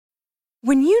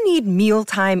When you need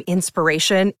mealtime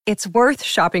inspiration, it's worth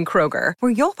shopping Kroger,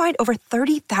 where you'll find over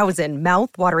 30,000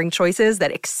 mouth-watering choices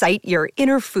that excite your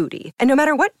inner foodie. And no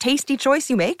matter what tasty choice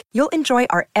you make, you'll enjoy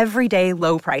our everyday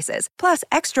low prices, plus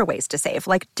extra ways to save,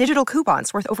 like digital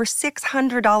coupons worth over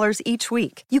 $600 each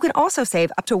week. You can also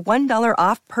save up to $1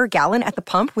 off per gallon at the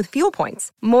pump with fuel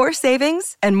points. More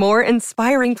savings and more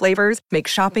inspiring flavors make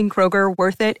shopping Kroger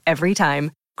worth it every time.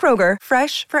 Kroger,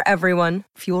 fresh for everyone.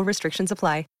 Fuel restrictions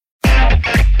apply.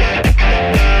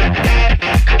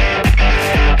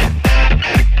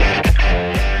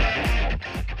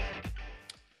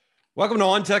 Welcome to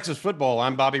On Texas Football.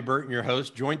 I'm Bobby Burton, your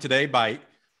host, joined today by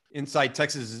Inside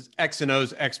Texas's X and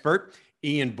O's expert,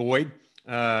 Ian Boyd.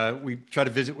 We try to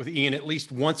visit with Ian at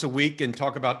least once a week and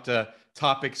talk about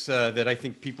topics that I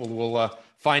think people will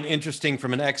find interesting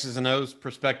from an X's and O's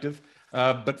perspective.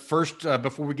 But first,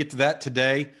 before we get to that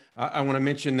today, I want to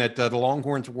mention that the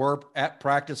Longhorns were at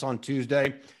practice on Tuesday.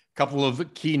 A couple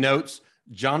of key notes.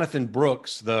 Jonathan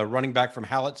Brooks, the running back from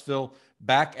Hallettsville,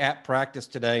 back at practice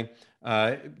today.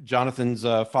 Jonathan's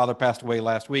father passed away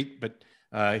last week, but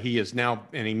he is now,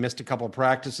 and he missed a couple of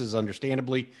practices,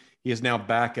 understandably. He is now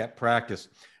back at practice.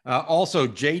 Also,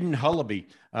 Jaden Hullaby,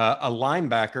 a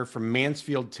linebacker from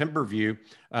Mansfield Timberview,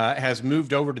 has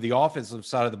moved over to the offensive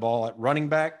side of the ball at running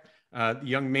back. The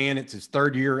young man, it's his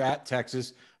third year at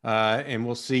Texas, and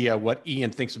we'll see what Ian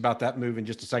thinks about that move in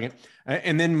just a second.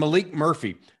 And then Malik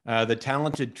Murphy, the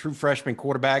talented true freshman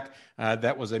quarterback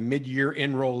that was a mid-year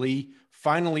enrollee,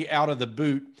 finally out of the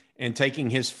boot and taking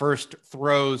his first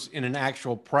throws in an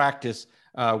actual practice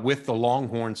with the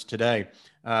Longhorns today.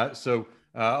 So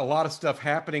a lot of stuff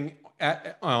happening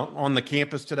on the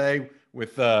campus today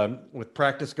with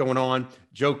practice going on.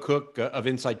 Joe Cook of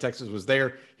Inside Texas was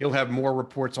there. He'll have more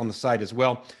reports on the site as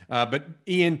well. But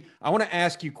Ian, I want to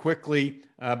ask you quickly,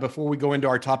 before we go into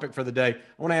our topic for the day,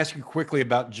 I want to ask you quickly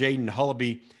about Jaden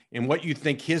Hullaby and what you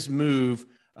think his move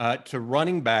to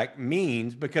running back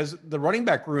means, because the running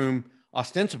back room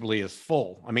ostensibly is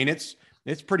full. I mean, it's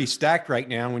pretty stacked right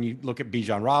now when you look at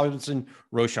Bijan Robinson,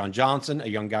 Roschon Johnson, a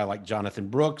young guy like Jonathan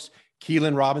Brooks,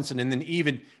 Keelan Robinson, and then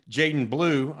even Jaden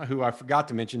Blue, who I forgot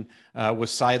to mention, was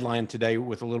sidelined today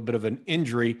with a little bit of an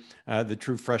injury, the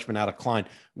true freshman out of Klein.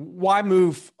 Why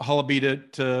move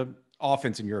Hullaby to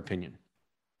offense, in your opinion?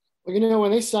 Well,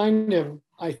 when they signed him,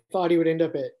 I thought he would end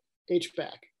up at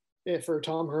H-back for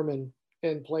Tom Herman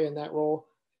and play in that role.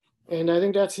 And I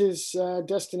think that's his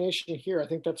destination here. I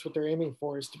think that's what they're aiming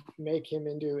for, is to make him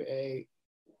into a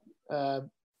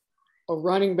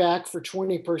running back for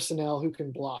 20 personnel who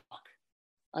can block.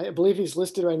 I believe he's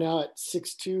listed right now at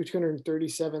 6'2",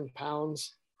 237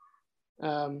 pounds.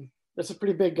 That's a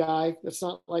pretty big guy. It's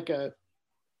not like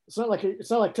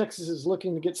Texas is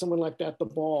looking to get someone like that the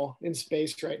ball in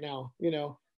space right now.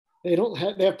 They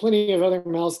have plenty of other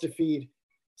mouths to feed.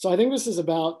 So I think this is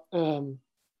about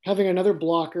having another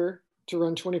blocker to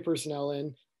run 20 personnel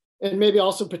in, and maybe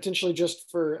also potentially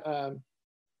just for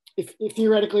if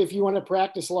theoretically, if you want to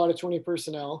practice a lot of 20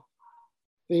 personnel,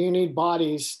 then you need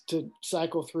bodies to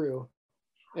cycle through.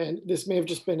 And this may have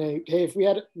just been hey, if we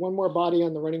had one more body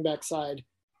on the running back side,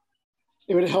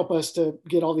 it would help us to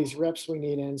get all these reps we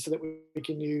need in so that we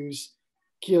can use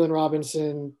Keelan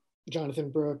Robinson, Jonathan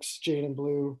Brooks, Jaden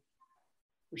Blue,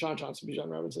 Roschon Johnson,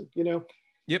 Bijan Robinson,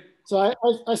 Yep. So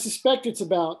I suspect it's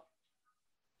about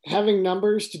having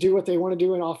numbers to do what they want to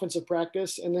do in offensive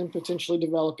practice, and then potentially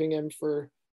developing him for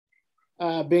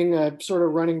being a sort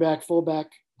of running back, fullback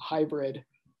hybrid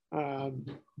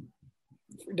down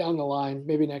the line,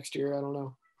 maybe next year. I don't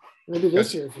know. Maybe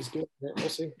this year if he's good. We'll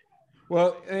see.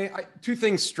 Well, two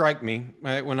things strike me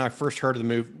when I first heard of the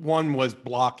move. One was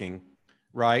blocking,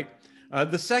 right?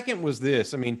 The second was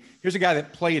this. I mean, here's a guy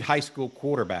that played high school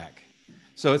quarterback.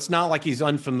 So it's not like he's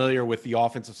unfamiliar with the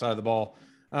offensive side of the ball.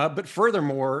 But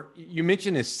furthermore, you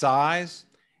mentioned his size,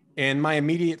 and my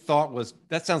immediate thought was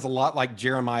that sounds a lot like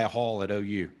Jeremiah Hall at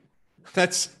OU.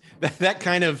 That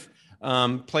kind of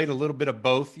played a little bit of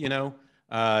both,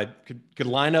 could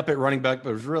line up at running back,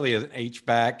 but was really an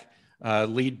H-back,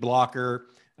 lead blocker,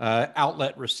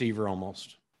 outlet receiver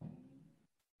almost.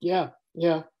 Yeah.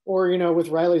 Or, with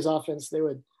Riley's offense,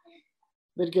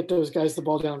 they'd get those guys the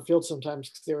ball downfield sometimes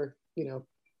because they were,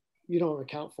 you don't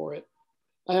account for it.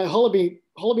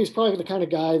 Hullaby's probably the kind of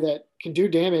guy that can do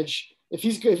damage. If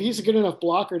he's a good enough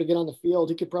blocker to get on the field,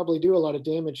 he could probably do a lot of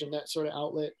damage in that sort of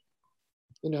outlet.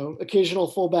 Occasional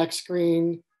fullback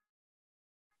screen,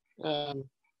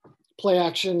 play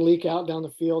action, leak out down the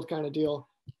field kind of deal.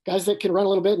 Guys that can run a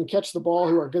little bit and catch the ball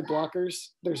who are good blockers,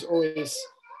 there's always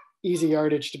easy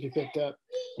yardage to be picked up.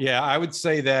 Yeah, I would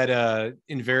say that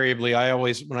invariably,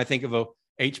 when I think of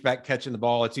H-back catching the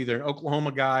ball. It's either an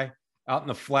Oklahoma guy out in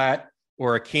the flat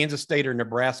or a Kansas State or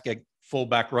Nebraska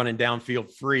fullback running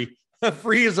downfield free.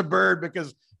 Free as a bird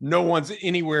because no one's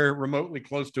anywhere remotely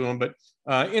close to him. But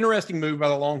interesting move by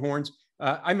the Longhorns.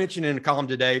 I mentioned in a column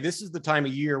today, this is the time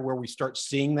of year where we start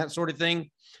seeing that sort of thing,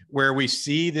 where we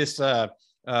see this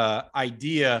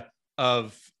idea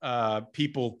of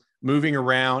people moving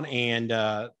around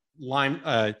and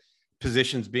line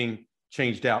positions being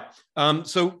changed out.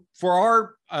 So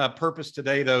for our purpose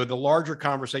today, though, the larger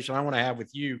conversation I want to have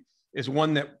with you is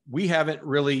one that we haven't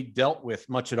really dealt with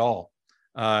much at all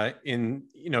in,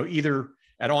 either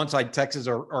at Onside Texas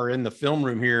or in the film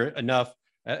room here enough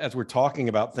as we're talking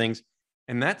about things.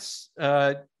 And that's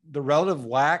the relative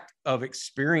lack of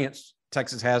experience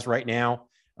Texas has right now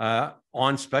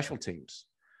on special teams.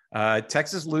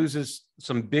 Texas loses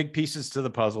some big pieces to the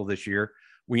puzzle this year.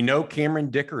 We know Cameron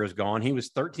Dicker is gone. He was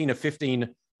 13 of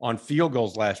 15 on field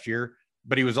goals last year,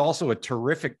 but he was also a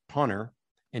terrific punter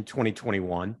in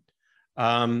 2021.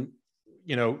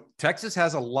 Texas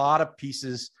has a lot of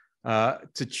pieces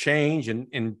to change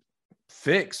and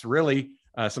fix, really.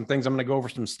 Some things I'm going to go over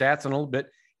some stats in a little bit.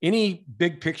 Any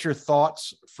big picture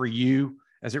thoughts for you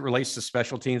as it relates to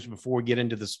special teams before we get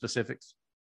into the specifics?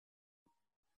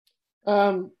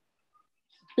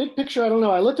 Big picture, I don't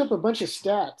know. I looked up a bunch of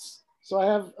stats. So I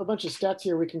have a bunch of stats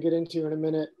here we can get into in a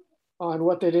minute on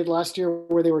what they did last year,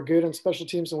 where they were good on special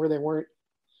teams and where they weren't.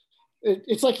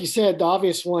 It's like you said, the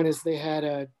obvious one is they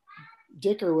had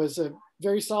Dicker was a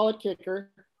very solid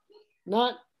kicker,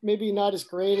 maybe not as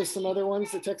great as some other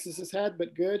ones that Texas has had,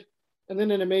 but good. And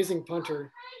then an amazing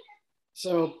punter.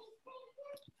 So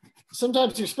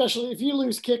sometimes if you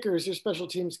lose kickers, your special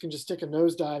teams can just take a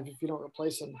nosedive if you don't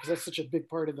replace them, because that's such a big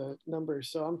part of the numbers.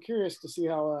 So I'm curious to see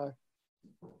how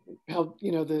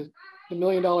the $1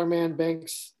 million man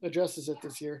Banks addresses it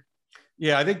this year.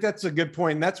 Yeah, I think that's a good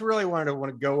point. And that's really what I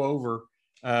want to go over.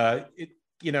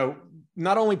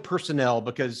 Not only personnel,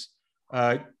 because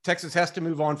Texas has to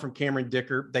move on from Cameron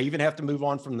Dicker. They even have to move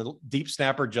on from the deep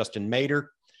snapper, Justin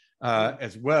Mater,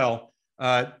 as well.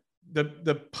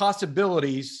 The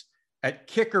possibilities at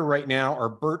kicker right now are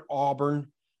Bert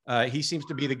Auburn. He seems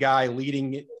to be the guy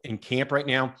leading in camp right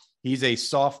now. He's a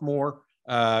sophomore.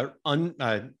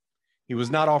 He was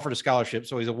not offered a scholarship,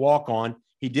 so he's a walk-on.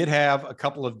 He did have a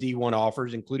couple of D1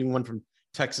 offers, including one from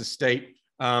Texas State,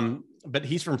 but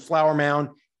he's from Flower Mound.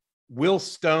 Will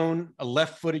Stone, a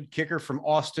left-footed kicker from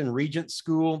Austin Regent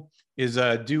School, is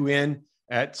due in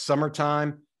at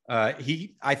summertime.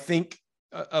 I think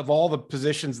of all the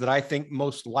positions that I think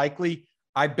most likely,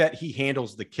 I bet he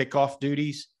handles the kickoff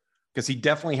duties because he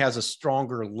definitely has a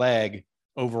stronger leg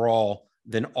overall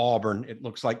than Auburn. It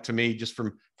looks like to me, just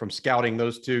from scouting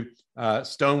those two.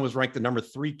 Stone was ranked the number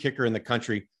 3 kicker in the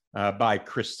country by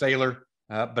Chris Saylor.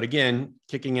 But again,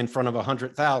 kicking in front of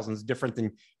 100,000 is different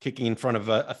than kicking in front of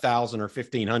 1,000 or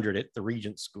 1,500 at the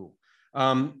Regent School.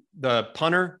 The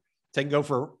punter taking go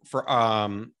for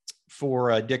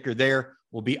Dicker there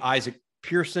will be Isaac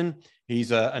Pearson.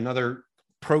 He's another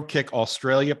Pro Kick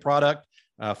Australia product,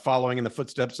 following in the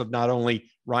footsteps of not only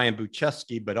Ryan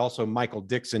Bucheski, but also Michael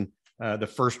Dixon, the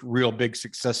first real big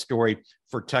success story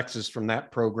for Texas from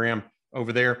that program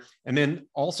over there. And then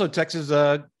also Texas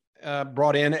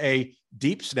brought in a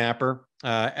deep snapper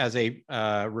as a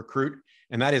recruit,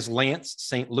 and that is Lance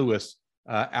St. Louis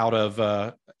out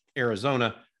of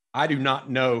Arizona. I do not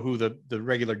know who the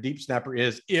regular deep snapper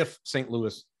is if St.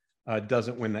 Louis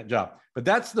doesn't win that job. But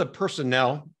that's the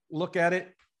personnel look at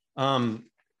it.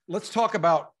 Let's talk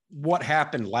about what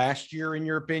happened last year, in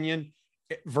your opinion,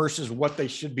 versus what they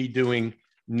should be doing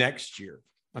next year.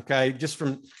 Okay, just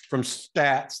from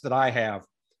stats that I have,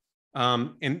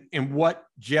 and what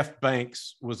Jeff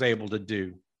Banks was able to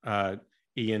do,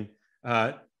 Ian.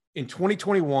 In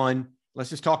 2021, let's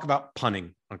just talk about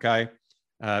punting, okay?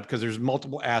 Because there's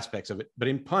multiple aspects of it. But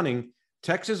in punting,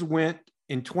 Texas went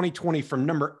in 2020 from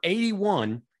number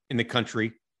 81 in the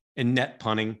country in net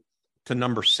punting to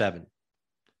number 7.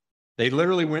 They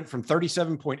literally went from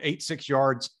 37.86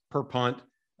 yards per punt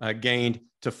gained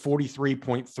to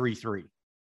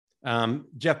 43.33.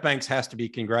 Jeff Banks has to be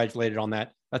congratulated on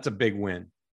that. That's a big win.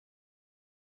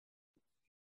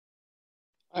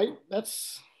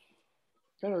 That's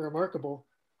kind of remarkable.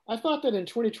 I thought that in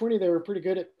 2020 they were pretty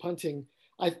good at punting.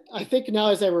 I think now,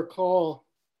 as I recall,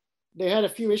 they had a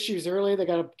few issues early. They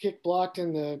got a kick blocked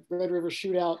in the Red River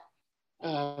shootout.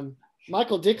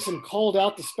 Michael Dixon called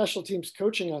out the special teams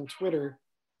coaching on Twitter,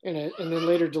 and then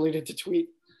later deleted the tweet.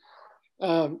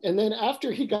 And then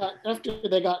after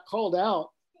they got called out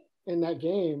in that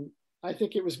game, I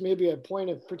think it was maybe a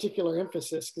point of particular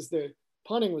emphasis because the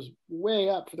punting was way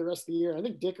up for the rest of the year. I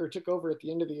think Dicker took over at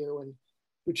the end of the year when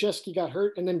Buczewski got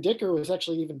hurt, and then Dicker was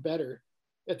actually even better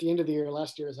at the end of the year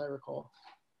last year, as I recall.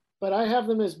 But I have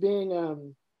them as being,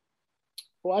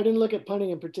 well, I didn't look at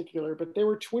punting in particular, but they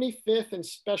were 25th in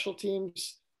special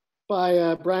teams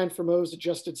by Brian Fremeau's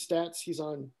adjusted stats. He's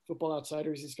on Football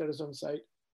Outsiders. He's got his own site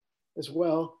as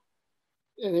well.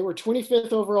 And they were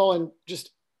 25th overall in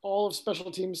just all of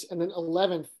special teams, and then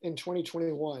 11th in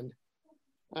 2021.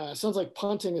 Sounds like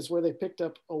punting is where they picked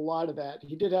up a lot of that.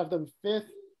 He did have them 5th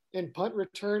in punt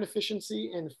return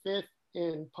efficiency and 5th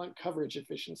in punt coverage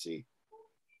efficiency.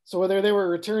 So whether they were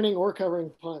returning or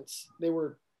covering punts, they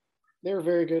were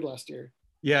very good last year.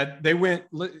 Yeah, they went.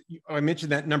 I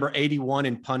mentioned that number 81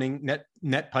 in punting,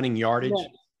 net punting yardage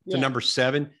to number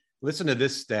 7. Listen to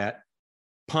this stat: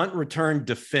 punt return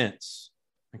defense.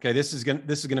 Okay, this is going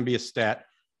to be a stat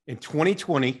in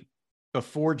 2020,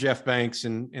 before Jeff Banks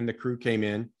and the crew came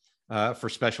in for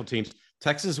special teams.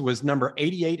 Texas was number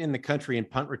 88 in the country in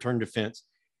punt return defense.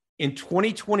 In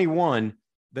 2021,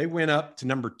 they went up to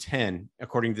number 10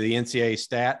 according to the NCAA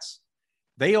stats.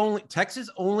 Texas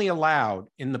only allowed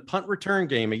in the punt return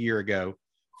game a year ago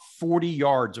 40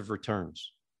 yards of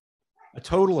returns, a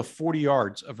total of 40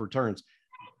 yards of returns.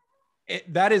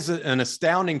 That is an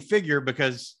astounding figure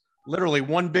because literally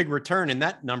one big return and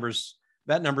that number's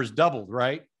doubled,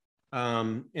 right?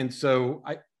 And so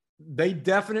they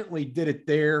definitely did it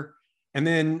there. And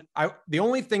then the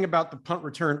only thing about the punt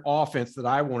return offense that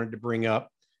I wanted to bring up,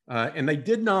 and they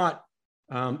did not,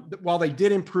 while they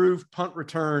did improve punt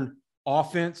return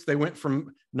offense, they went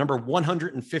from number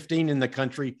 115 in the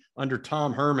country under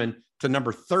Tom Herman to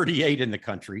number 38 in the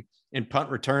country in punt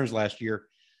returns last year.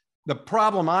 The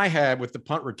problem I had with the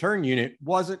punt return unit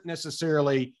wasn't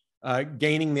necessarily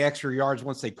gaining the extra yards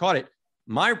once they caught it.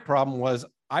 My problem was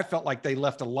I felt like they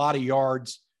left a lot of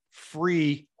yards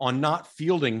free on not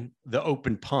fielding the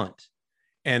open punt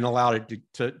and allowed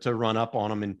it to run up on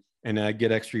them and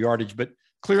get extra yardage. But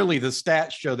clearly the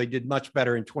stats show they did much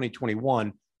better in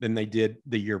 2021 than they did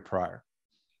the year prior.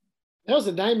 That was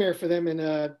a nightmare for them in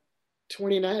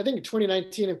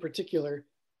 2019 in particular.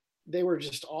 They were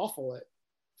just awful at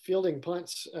fielding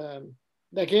punts.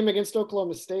 That game against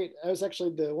Oklahoma State, I was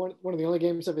actually one of the only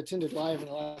games I've attended live in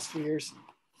the last few years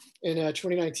in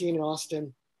 2019 in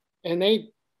Austin. And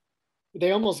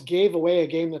they almost gave away a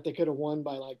game that they could have won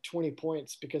by like 20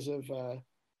 points because of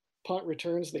punt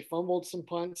returns. They fumbled some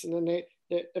punts, and then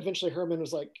they eventually Herman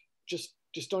was like, just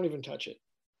don't even touch it.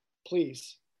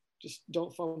 Please, just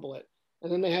don't fumble it.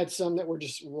 And then they had some that were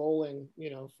just rolling,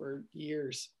 for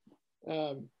years.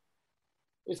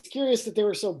 It's curious that they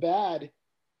were so bad.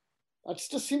 It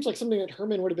just seems like something that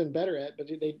Herman would have been better at, but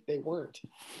they weren't.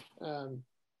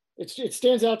 It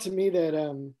stands out to me that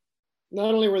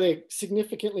not only were they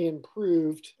significantly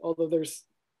improved, although there's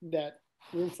that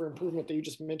room for improvement that you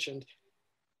just mentioned,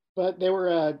 but they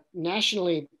were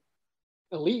nationally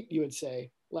elite, you would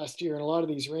say, last year in a lot of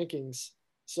these rankings.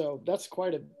 So that's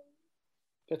quite a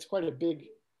big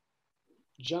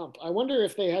jump. I wonder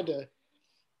if they had to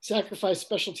sacrifice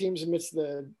special teams amidst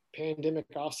the pandemic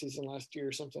offseason last year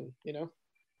or something,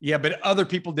 Yeah, but other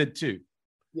people did too.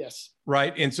 Yes.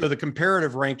 Right. And so the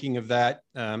comparative ranking of that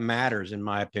matters, in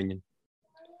my opinion.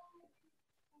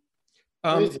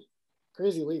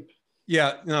 Crazy leap.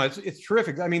 Yeah, no, it's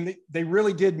terrific. I mean, they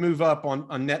really did move up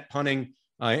on net punting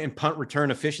and punt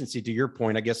return efficiency, to your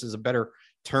point, I guess is a better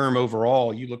term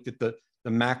overall. You looked at the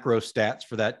macro stats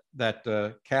for that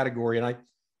category, and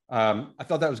I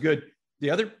thought that was good. The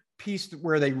other piece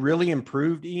where they really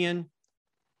improved, Ian,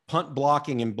 punt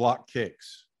blocking and block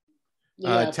kicks.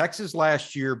 Yeah. Texas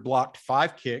last year blocked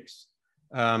 5 kicks,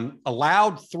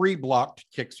 allowed 3 blocked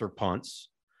kicks or punts.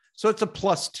 So it's a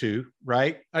 +2,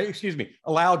 right?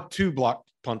 Allowed 2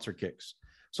 blocked punts or kicks.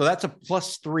 So that's a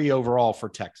 +3 overall for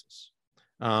Texas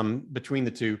between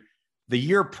the two. The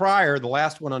year prior, the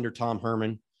last one under Tom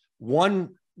Herman,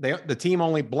 the team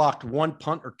only blocked 1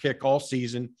 punt or kick all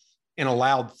season and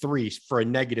allowed 3 for a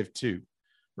 -2,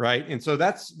 right? And so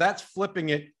that's flipping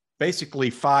it basically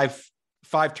 5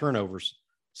 turnovers,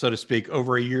 so to speak,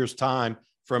 over a year's time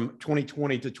from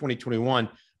 2020 to 2021.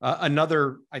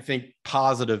 Another, I think,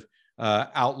 positive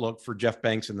outlook for Jeff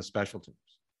Banks and the special teams.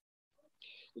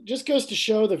 It just goes to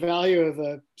show the value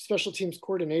of special teams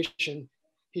coordination.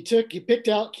 He picked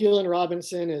out Keelan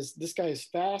Robinson as this guy is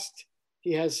fast.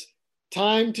 He has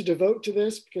time to devote to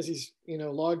this because he's,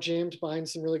 log jammed behind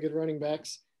some really good running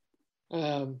backs.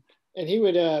 And he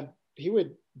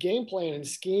would game plan and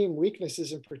scheme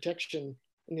weaknesses and protection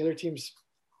in the other team's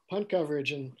punt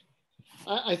coverage. And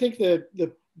I think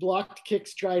the blocked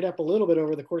kicks dried up a little bit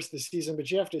over the course of the season,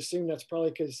 but you have to assume that's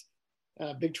probably because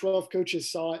Big 12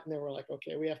 coaches saw it and they were like,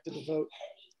 okay, we have to devote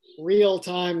real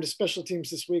time to special teams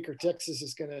this week or Texas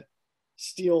is going to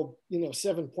steal,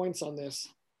 7 points on this.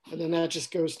 And then that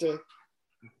just goes to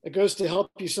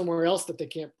help you somewhere else that they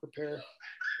can't prepare.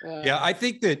 I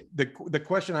think that the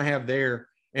question I have there,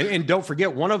 and don't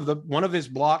forget, one of his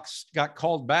blocks got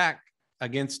called back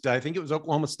against, I think it was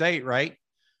Oklahoma State, right?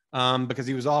 Because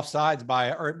he was offsides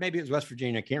or maybe it was West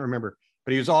Virginia, I can't remember,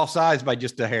 but he was offsides by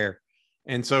just a hair.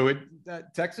 And so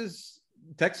Texas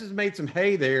made some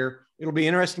hay there. It'll be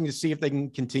interesting to see if they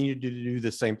can continue to do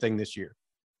the same thing this year.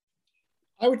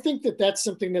 I would think that that's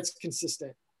something that's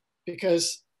consistent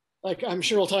because, like, I'm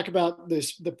sure we'll talk about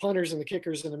the punters and the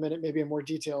kickers in a minute, maybe in more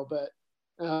detail, but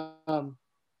a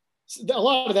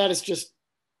lot of that is just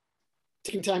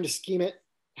taking time to scheme it,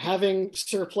 having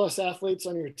surplus athletes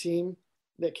on your team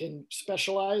that can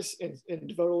specialize and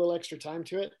devote a little extra time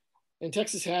to it. And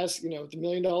Texas has, the $1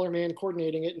 million man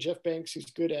coordinating it and Jeff Banks, who's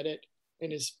good at it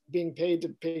and is being paid to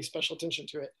pay special attention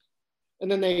to it. And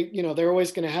then they're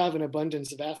always going to have an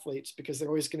abundance of athletes because they're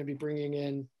always going to be bringing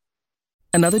in.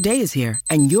 Another day is here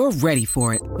and you're ready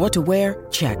for it. What to wear?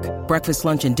 Check. Breakfast,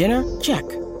 lunch, and dinner? Check.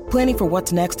 Planning for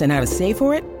what's next and how to save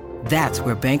for it? That's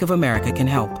where Bank of America can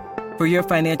help. For your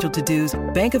financial to-dos,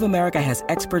 Bank of America has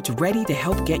experts ready to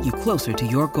help get you closer to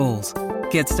your goals.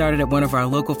 Get started at one of our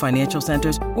local financial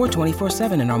centers or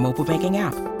 24/7 in our mobile banking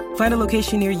app. Find a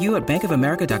location near you at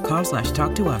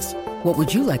bankofamerica.com/talktous. What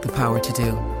would you like the power to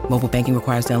do? Mobile banking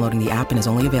requires downloading the app and is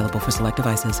only available for select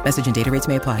devices. Message and data rates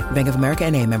may apply. Bank of America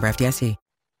NA, member FDIC.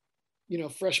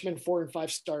 Freshman 4- and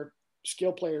 5-star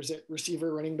skill players at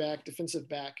receiver, running back, defensive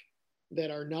back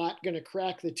that are not going to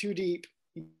crack the 2 deep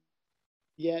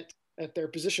yet at their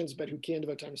positions, but who can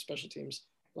devote time to special teams.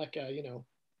 Like,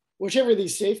 whichever of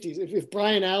these safeties, if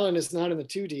Brian Allen is not in the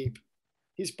 2 deep,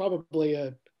 he's probably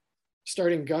a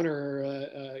starting gunner or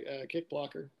a kick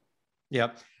blocker.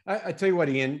 Yeah. I tell you what,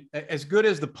 Ian, as good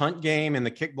as the punt game and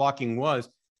the kick blocking was,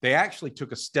 they actually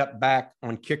took a step back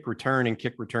on kick return and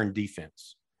kick return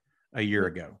defense a year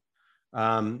ago.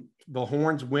 The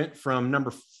Horns went from number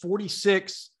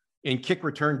 46 in kick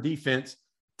return defense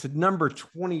to number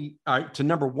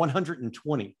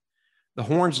 120. The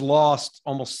Horns lost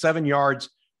almost 7 yards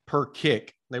per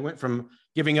kick. They went from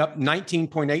giving up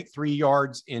 19.83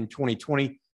 yards in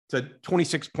 2020 to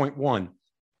 26.1.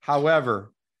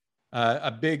 However,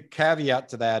 a big caveat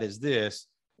to that is this: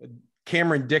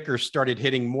 Cameron Dicker started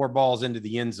hitting more balls into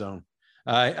the end zone.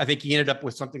 I think he ended up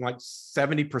with something like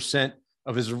 70%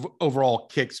 of his overall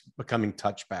kicks becoming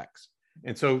touchbacks.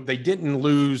 And so they didn't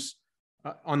lose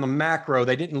on the macro.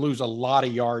 They didn't lose a lot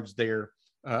of yards there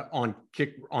on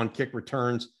kick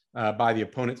returns by the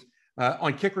opponents.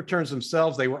 On kick returns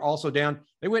themselves, they were also down.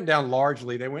 They went down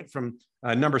largely. They went from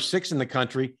number 6 in the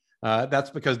country. That's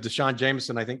because Deshaun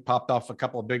Jameson, I think, popped off a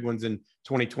couple of big ones in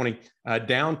 2020,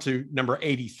 down to number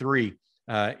 83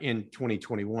 in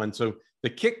 2021. So the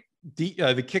kick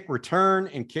return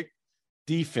and kick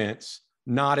defense,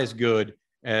 not as good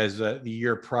as the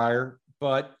year prior,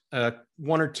 but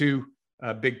 1 or 2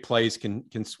 big plays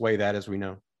can sway that, as we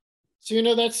know.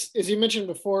 So, that's, as you mentioned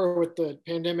before with the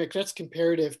pandemic, that's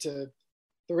comparative to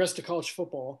the rest of college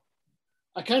football.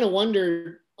 I kind of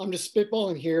wonder, I'm just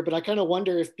spitballing here, but I kind of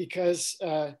wonder if because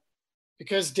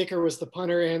Dicker was the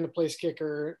punter and the place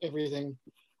kicker, everything,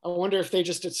 I wonder if they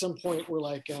just at some point were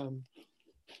like,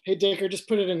 hey, Dicker, just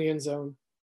put it in the end zone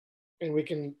and we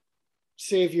can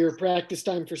save your practice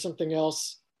time for something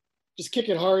else. Just kick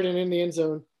it hard and in the end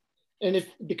zone. And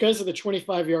if, because of the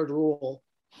 25-yard rule,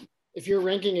 if you're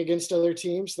ranking against other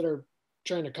teams that are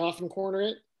trying to coffin corner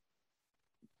it,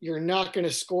 you're not going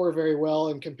to score very well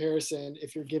in comparison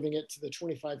if you're giving it to the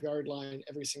 25-yard line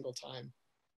every single time.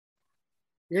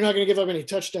 You're not going to give up any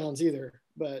touchdowns either,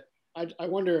 but I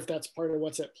wonder if that's part of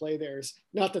what's at play there. Is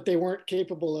not that they weren't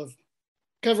capable of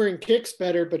covering kicks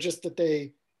better, but just that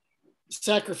they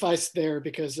sacrificed there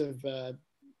because of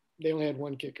they only had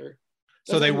one kicker.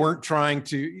 So they weren't trying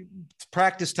to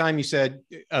practice time. You said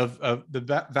of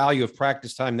the value of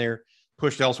practice time there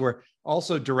pushed elsewhere.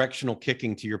 Also directional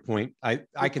kicking, to your point.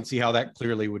 I can see how that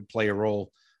clearly would play a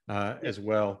role as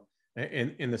well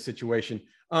in the situation.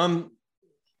 One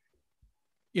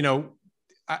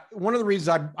of the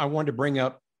reasons I wanted to bring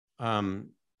up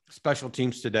special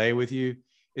teams today with you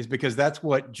is because that's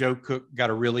what Joe Cook got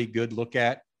a really good look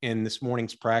at in this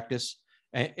morning's practice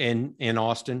in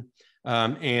Austin.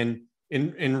 And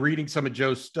in reading some of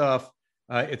Joe's stuff,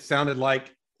 it sounded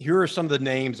like here are some of the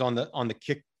names on the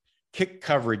kick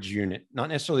coverage unit, not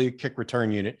necessarily the kick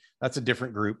return unit. That's a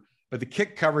different group, but the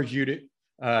kick coverage unit,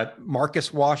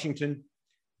 Marcus Washington,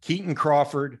 Keaton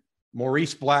Crawford,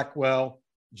 Maurice Blackwell,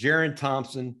 Jaron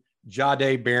Thompson,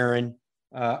 Jahdae Barron,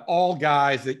 all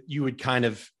guys that you would kind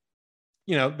of,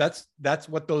 that's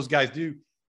what those guys do.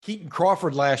 Keaton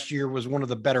Crawford last year was one of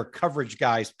the better coverage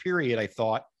guys, period, I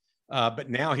thought. But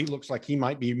now he looks like he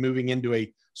might be moving into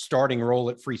a starting role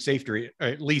at free safety, or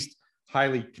at least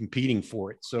highly competing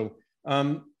for it. So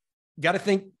got to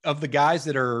think of the guys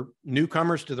that are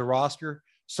newcomers to the roster.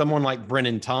 Someone like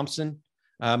Brennan Thompson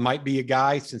might be a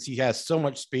guy, since he has so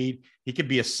much speed. He could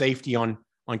be a safety on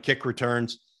kick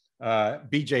returns.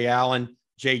 BJ Allen,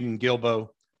 Jaden Gilbo,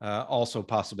 also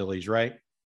possibilities, right?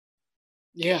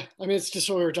 Yeah. I mean, it's just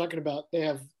what we were talking about. They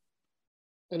have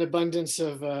an abundance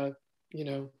of,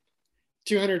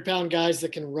 200-pound guys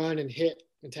that can run and hit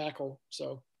and tackle.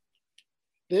 So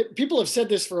people have said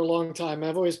this for a long time.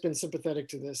 I've always been sympathetic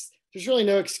to this. There's really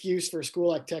no excuse for a school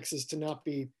like Texas to not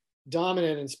be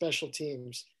dominant in special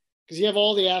teams, because you have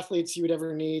all the athletes you would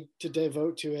ever need to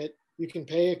devote to it. You can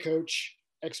pay a coach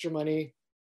extra money.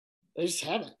 They just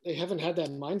haven't. They haven't had that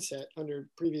mindset under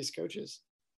previous coaches.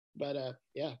 But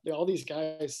all these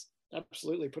guys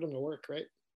absolutely put them to work, right?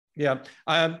 Yeah.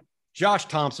 Josh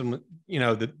Thompson,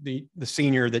 the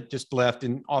senior that just left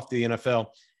and off the NFL,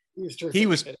 he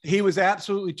was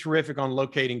absolutely terrific on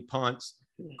locating punts.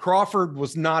 Crawford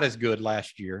was not as good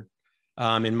last year,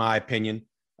 in my opinion.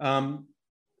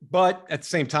 But at the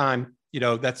same time,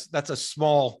 that's a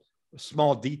small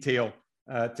detail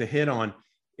to hit on.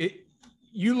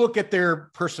 You look at their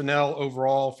personnel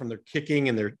overall, from their kicking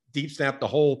and their deep snap, the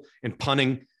hole, and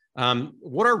punting.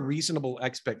 What are reasonable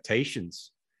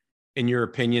expectations, in your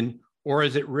opinion? Or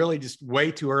is it really just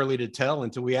way too early to tell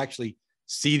until we actually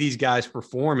see these guys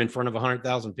perform in front of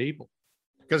 100,000 people?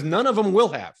 Because none of them will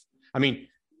have. I mean,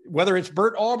 whether it's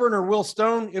Bert Auburn or Will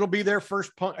Stone, it'll be their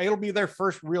first punt. It'll be their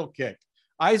first real kick.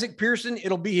 Isaac Pearson,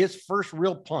 it'll be his first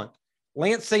real punt.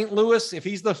 Lance St. Louis, if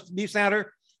he's the deep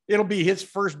snapper, it'll be his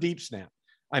first deep snap.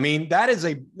 I mean,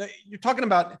 you're talking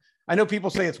about, I know people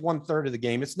say it's 1/3 of the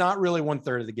game. It's not really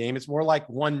 1/3 of the game. It's more like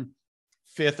 1/5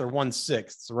 or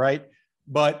 1/6, right?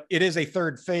 But it is a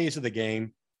third phase of the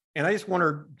game. And I just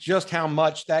wonder just how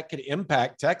much that could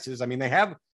impact Texas. I mean, they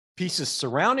have pieces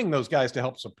surrounding those guys to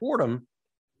help support them,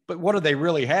 but what do they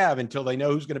really have until they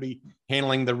know who's going to be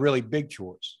handling the really big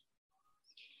chores?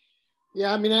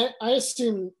 Yeah, I mean, I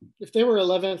assume if they were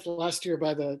 11th last year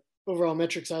by the overall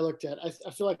metrics I looked at,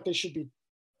 I feel like they should be,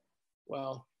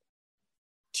 well,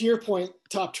 to your point,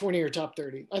 top 20 or top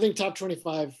 30. I think top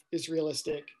 25 is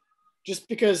realistic, just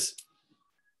because,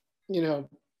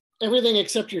 everything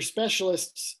except your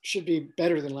specialists should be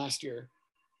better than last year.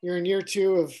 You're in year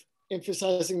 2 of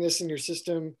emphasizing this in your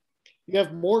system. You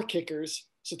have more kickers,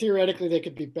 so theoretically they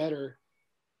could be better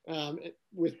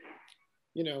with,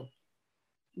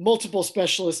 multiple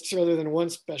specialists rather than one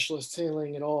specialist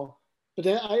handling it all. But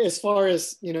as far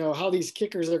as, how these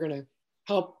kickers are going to,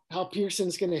 how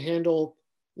Pearson's going to handle,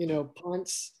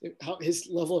 punts, how his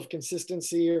level of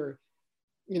consistency, or,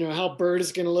 how Bird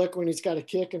is going to look when he's got a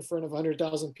kick in front of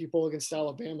 100,000 people against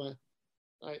Alabama.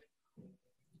 I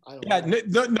don't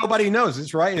know. Nobody knows.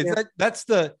 It's right. Yeah. That's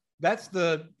the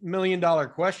 $1 million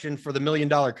question for the $1 million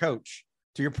coach,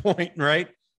 to your point, right?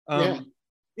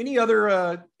 Any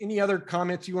other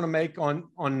comments you want to make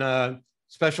on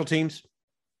special teams?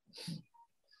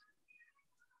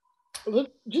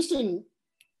 Just in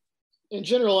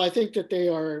general, I think that they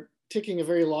are taking a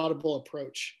very laudable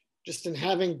approach, just in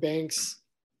having Banks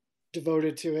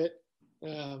devoted to it,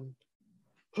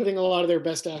 putting a lot of their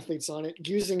best athletes on it,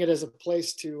 using it as a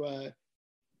place to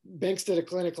Banks did a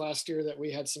clinic last year that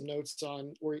we had some notes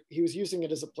on, where he was using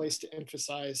it as a place to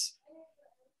emphasize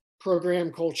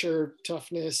program culture,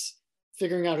 toughness,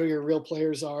 figuring out who your real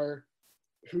players are,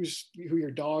 who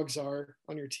your dogs are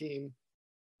on your team.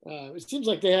 It seems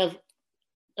like they have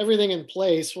everything in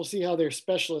place. We'll see how their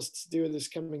specialists do this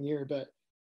coming year, but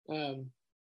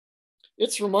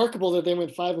it's remarkable that they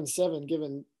went 5-7,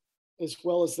 given as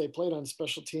well as they played on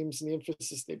special teams and the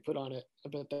emphasis they put on it. I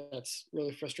bet that's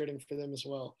really frustrating for them as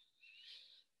well.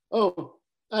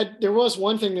 There was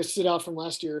one thing that stood out from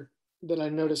last year that I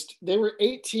noticed. They were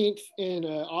 18th in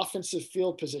offensive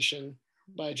field position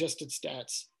by adjusted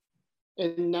stats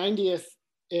and 90th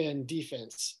in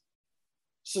defense.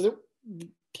 So the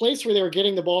place where they were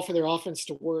getting the ball for their offense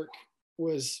to work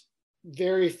was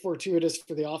very fortuitous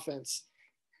for the offense,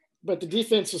 but the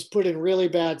defense was put in really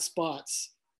bad spots,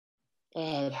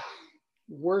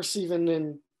 worse even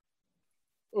than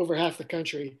over half the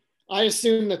country. I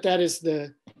assume that is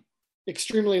the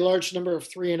extremely large number of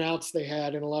 3 and outs they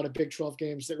had in a lot of Big 12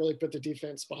 games that really put the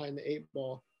defense behind the 8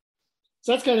 ball.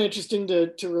 So that's kind of interesting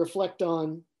to reflect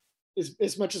on,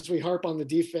 as much as we harp on the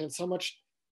defense, how much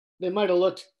they might have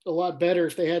looked a lot better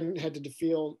if they hadn't had to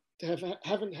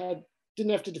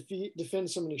didn't have to defend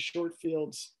so many short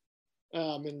fields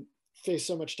and face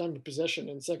so much time of possession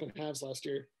in second halves last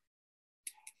year.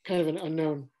 Kind of an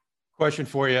unknown. Question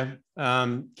for you.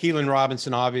 Keelan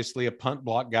Robinson, obviously a punt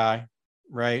block guy,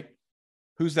 right?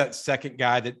 Who's that second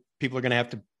guy that people are going to have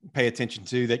to pay attention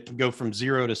to that can go from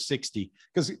 0 to 60?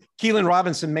 Because Keelan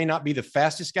Robinson may not be the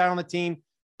fastest guy on the team,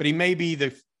 but he may be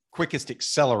the quickest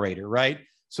accelerator, right?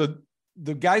 So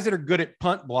the guys that are good at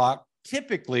punt block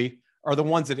typically are the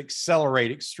ones that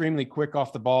accelerate extremely quick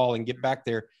off the ball and get back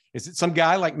there. Is it some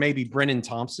guy like maybe Brennan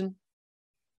Thompson?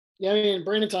 Yeah, I mean,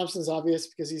 Brandon Thompson's obvious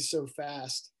because he's so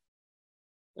fast.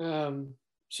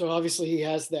 So obviously he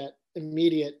has that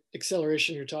immediate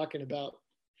acceleration you're talking about.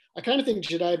 I kind of think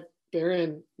Jedi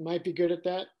Barron might be good at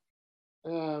that.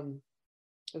 I'm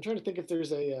trying to think if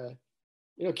there's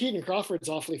Keaton Crawford's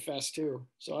awfully fast too.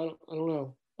 So I don't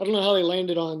know. I don't know how they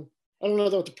landed on. I don't know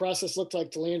what the process looked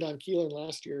like to land on Keelan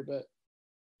last year, but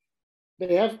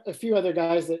they have a few other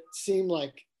guys that seem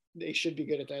like they should be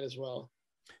good at that as well.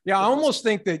 Yeah, I almost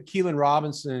think that Keelan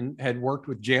Robinson had worked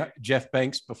with Jeff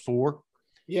Banks before.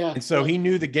 Yeah. And so he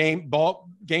knew the game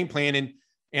plan.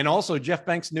 And also Jeff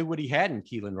Banks knew what he had in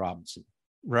Keelan Robinson,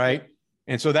 right?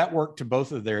 And so that worked to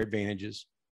both of their advantages.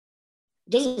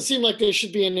 It doesn't seem like they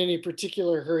should be in any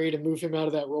particular hurry to move him out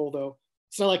of that role, though.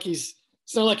 It's not like he's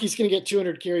going to get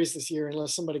 200 carries this year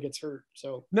unless somebody gets hurt.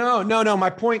 So no.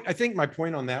 I think my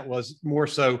point on that was more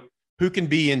so who can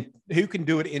do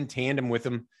it in tandem with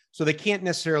him. So they can't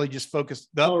necessarily just focus.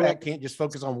 The up back can't just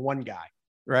focus on one guy,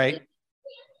 right?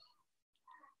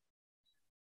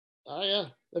 Oh yeah,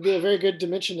 that'd be a very good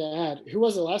dimension to add. Who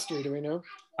was it last year? Do we know?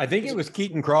 I think it was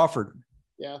Keaton Crawford.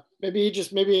 Yeah, maybe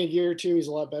a year or two he's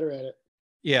a lot better at it.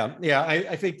 Yeah.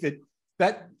 I think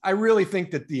that I really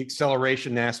think that the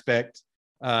acceleration aspect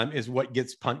is what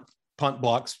gets punt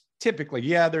blocks typically.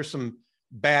 Yeah, there's some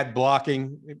bad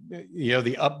blocking.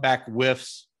 The up back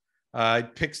whiffs.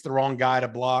 Picks the wrong guy to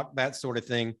block, that sort of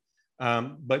thing.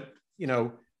 But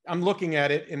I'm looking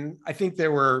at it, and I think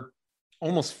there were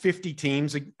almost 50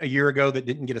 teams a year ago that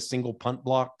didn't get a single punt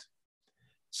blocked.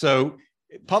 So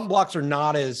punt blocks are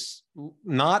not as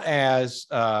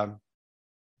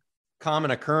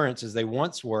common occurrence as they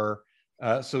once were.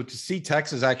 So to see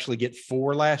Texas actually get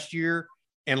 4 last year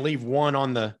and leave 1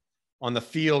 on the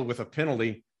field with a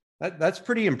penalty, that's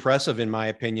pretty impressive in my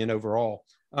opinion overall.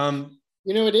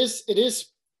 It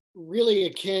is really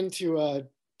akin to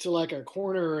like a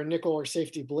corner or a nickel or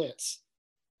safety blitz.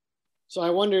 So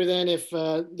I wonder then if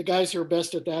the guys who are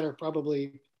best at that are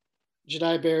probably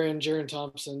Jedi Barron, Jaron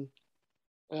Thompson,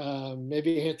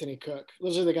 maybe Anthony Cook.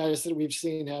 Those are the guys that we've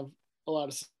seen have a lot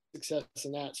of success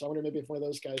in that. So I wonder maybe if one of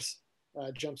those guys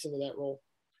jumps into that role.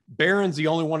 Barron's the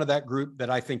only one of that group that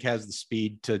I think has the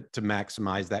speed to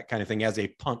maximize that kind of thing as a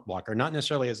punt blocker, not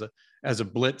necessarily as a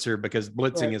blitzer, because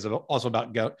blitzing is also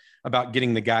about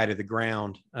getting the guy to the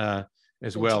ground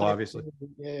as well, obviously.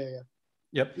 Yeah.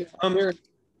 Yep.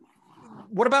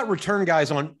 What about return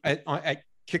guys at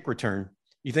kick return?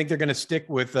 You think they're going to stick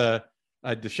with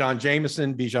Deshaun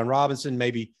Jameson, Bijan Robinson,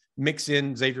 maybe mix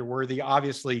in Xavier Worthy?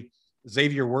 Obviously,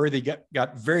 Xavier Worthy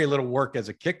got very little work as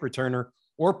a kick returner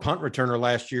or punt returner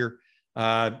last year.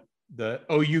 The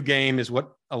OU game is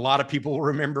what a lot of people will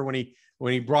remember when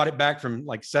he brought it back from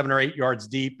like 7 or 8 yards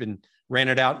deep and ran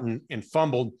it out and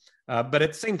fumbled. But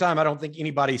at the same time, I don't think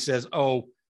anybody says, oh,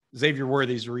 Xavier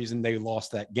Worthy's the reason they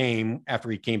lost that game after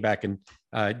he came back and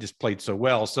just played so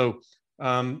well. So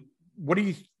what do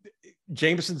you –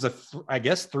 Jameson's I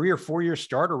guess 3 or 4 year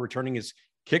starter returning his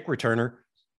kick returner.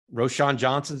 Roschon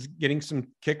Johnson's getting some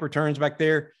kick returns back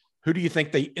there. Who do you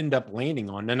think they end up landing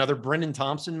on? Another Brennan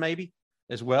Thompson maybe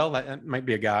as well? That might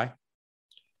be a guy.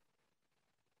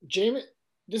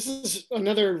 This is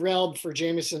another realm for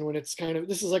Jameson when it's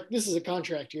this is a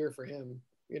contract year for him.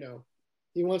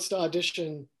 He wants to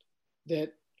audition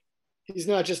that he's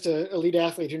not just an elite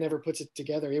athlete who never puts it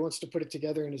together. He wants to put it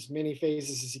together in as many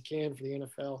phases as he can for the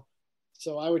NFL.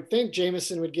 So I would think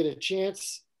Jameson would get a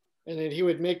chance and that he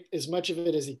would make as much of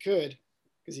it as he could,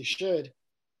 because he should.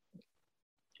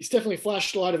 He's definitely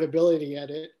flashed a lot of ability at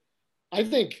it. I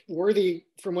think Worthy,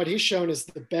 from what he's shown, is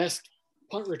the best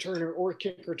punt returner or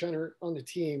kick returner on the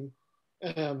team.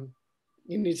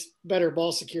 He needs better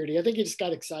ball security. I think he just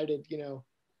got excited,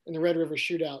 in the Red River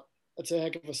Shootout. That's a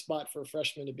heck of a spot for a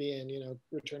freshman to be in,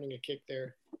 returning a kick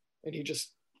there. And he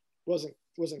just wasn't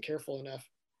careful enough.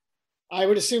 I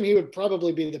would assume he would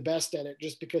probably be the best at it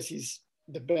just because he's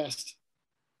the best.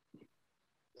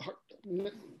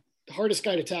 Hardest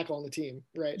guy to tackle on the team,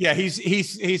 right? Yeah,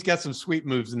 he's got some sweet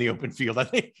moves in the open field, I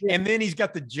think. Yeah. And then he's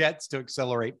got the jets to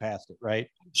accelerate past it, right?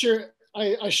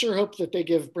 I sure hope that they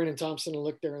give Brennan Thompson a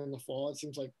look there in the fall. It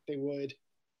seems like they would.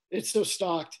 It's so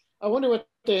stocked. I wonder what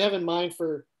they have in mind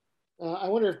for. I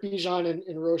wonder if Bijan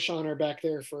and Roschon are back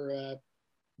there for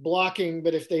blocking,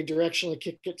 but if they directionally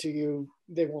kick it to you,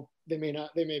 they won't. They may not.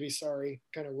 They may be sorry.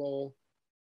 Kind of roll.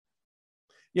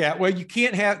 Yeah, well, you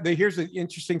can't have. Here's the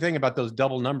interesting thing about those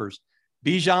double numbers.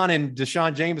 Bijan and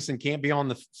Deshaun Jameson can't be on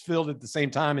the field at the same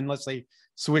time unless they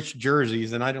switch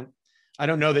jerseys, and I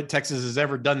don't know that Texas has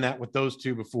ever done that with those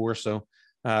two before. So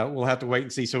we'll have to wait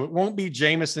and see. So it won't be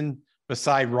Jameson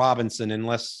beside Robinson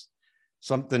unless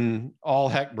something all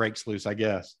heck breaks loose, I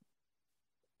guess.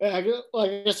 Yeah,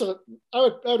 I guess I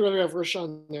would rather have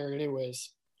Roschon there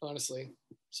anyways, honestly.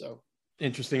 So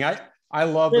interesting. I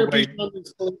love the way.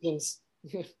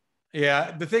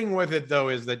 Yeah, the thing with it though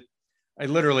is that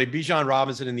Bijan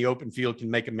Robinson in the open field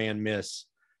can make a man miss.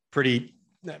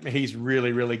 He's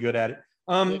really, really good at it.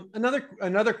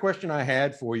 Another question I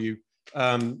had for you,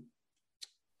 at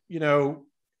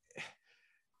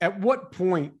what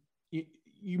point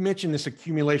you mentioned this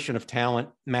accumulation of talent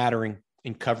mattering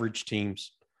in coverage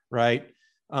teams, right?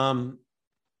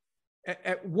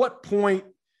 At what point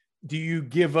do you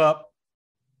give up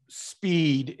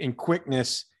speed and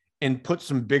quickness and put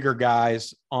some bigger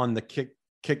guys on the kick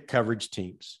coverage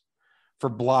teams for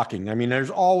blocking? I mean,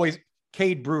 there's always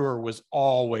Cade Brewer was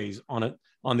always on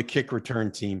the kick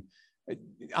return team.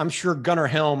 I'm sure Gunnar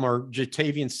Helm or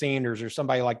Jatavian Sanders or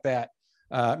somebody like that,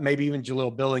 maybe even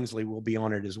Jaleel Billingsley will be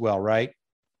on it as well, right?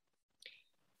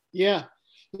 Yeah.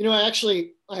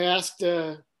 I asked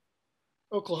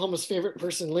Oklahoma's favorite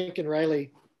person, Lincoln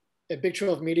Riley, at Big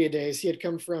 12 Media Days. He had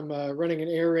come from running an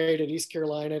air raid at East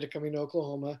Carolina to coming to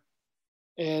Oklahoma.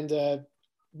 And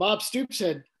Bob Stoops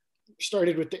had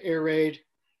started with the air raid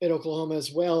at Oklahoma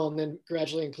as well, and then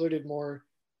gradually included more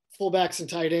fullbacks and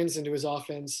tight ends into his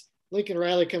offense. Lincoln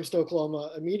Riley comes to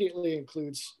Oklahoma, immediately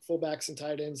includes fullbacks and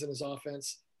tight ends in his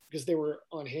offense because they were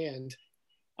on hand.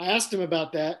 I asked him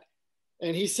about that,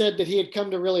 and he said that he had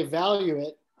come to really value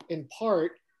it in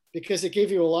part because it gave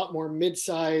you a lot more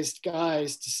mid-sized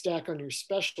guys to stack on your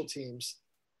special teams.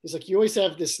 He's like, you always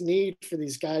have this need for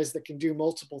these guys that can do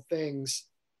multiple things,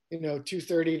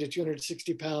 230 to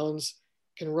 260 pounds,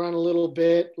 can run a little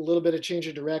bit of change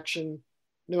of direction,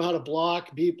 know how to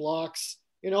block, beat blocks,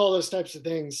 all those types of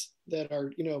things that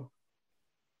are,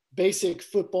 basic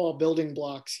football building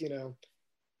blocks,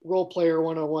 role player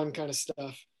 101 kind of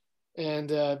stuff. And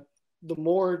the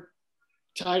more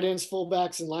tight ends,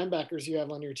 fullbacks, and linebackers you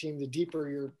have on your team, the deeper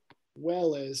your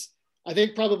well is. I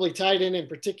think probably tight end in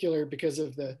particular because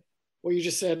of what you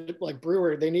just said, like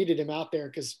Brewer, they needed him out there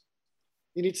because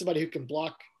you need somebody who can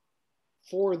block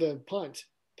for the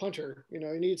punter. You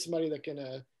need somebody that can,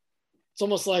 it's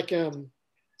almost like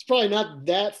it's probably not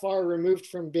that far removed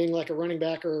from being like a running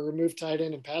back or a removed tight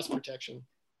end in pass protection.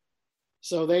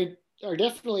 So they are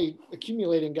definitely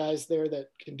accumulating guys there that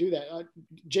can do that.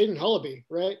 Jaden Hullaby,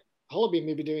 right? Hullaby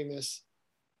may be doing this.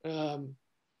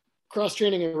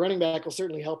 Cross-training a running back will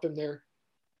certainly help him there.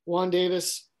 Juan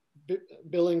Davis,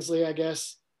 Billingsley, I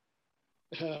guess,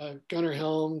 Gunnar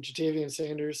Helm, Jatavian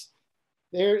Sanders.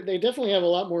 They definitely have a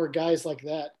lot more guys like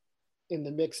that in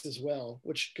the mix as well,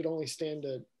 which could only stand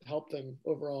to help them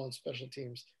overall in special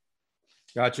teams.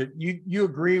 Gotcha. You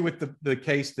agree with the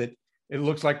case that it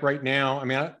looks like right now? I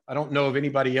mean, I don't know of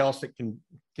anybody else that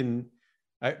can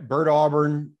Bert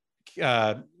Auburn,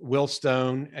 Will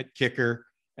Stone at kicker,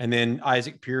 and then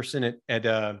Isaac Pearson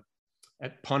at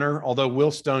punter, although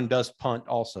Will Stone does punt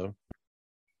also.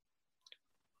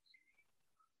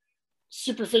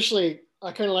 Superficially,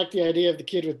 I kind of like the idea of the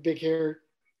kid with big hair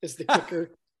as the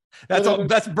kicker.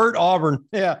 That's Bert Auburn.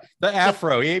 Yeah, the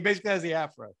afro. He basically has the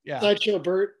afro. Yeah, sideshow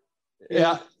Bert.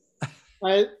 Yeah.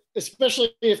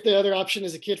 Especially if the other option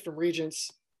is a kid from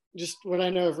Regents. Just what I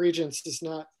know of Regents is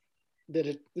not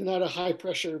a high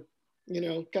pressure,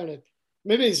 kind of.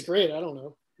 Maybe he's great. I don't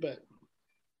know, but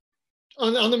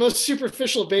on the most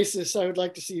superficial basis, I'd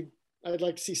like to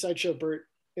see sideshow Bert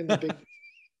in the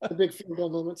big field goal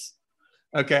moments.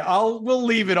 Okay, we'll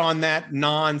leave it on that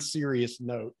non-serious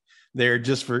note there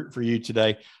just for you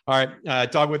today. All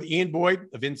right, talk with Ian Boyd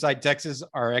of Inside Texas,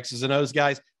 our X's and O's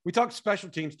guys. We talked special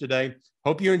teams today.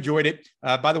 Hope you enjoyed it.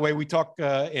 By the way, we talk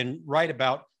and write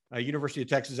about University of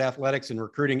Texas athletics and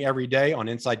recruiting every day on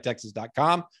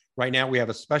InsideTexas.com. Right now, we have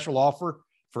a special offer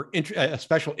a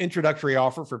special introductory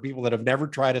offer for people that have never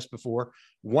tried us before.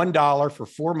 $1 for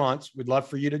 4 months. We'd love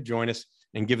for you to join us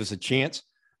and give us a chance.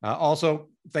 Also,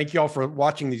 thank you all for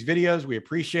watching these videos. We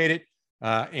appreciate it.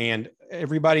 And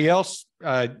everybody else,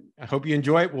 I hope you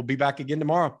enjoy it. We'll be back again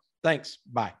tomorrow. Thanks.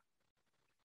 Bye.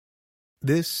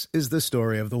 This is the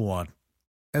story of the one.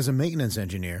 As a maintenance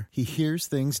engineer, he hears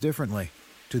things differently.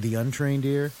 To the untrained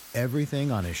ear,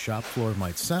 everything on his shop floor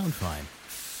might sound fine,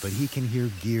 but he can hear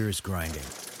gears grinding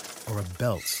or a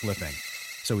belt slipping.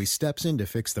 So he steps in to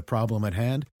fix the problem at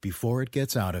hand before it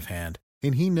gets out of hand.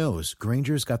 And he knows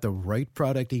Grainger's got the right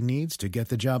product he needs to get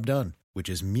the job done, which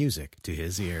is music to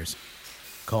his ears.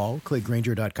 Call, click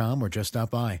Grainger.com, or just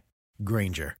stop by.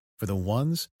 Grainger, for the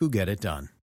ones who get it done.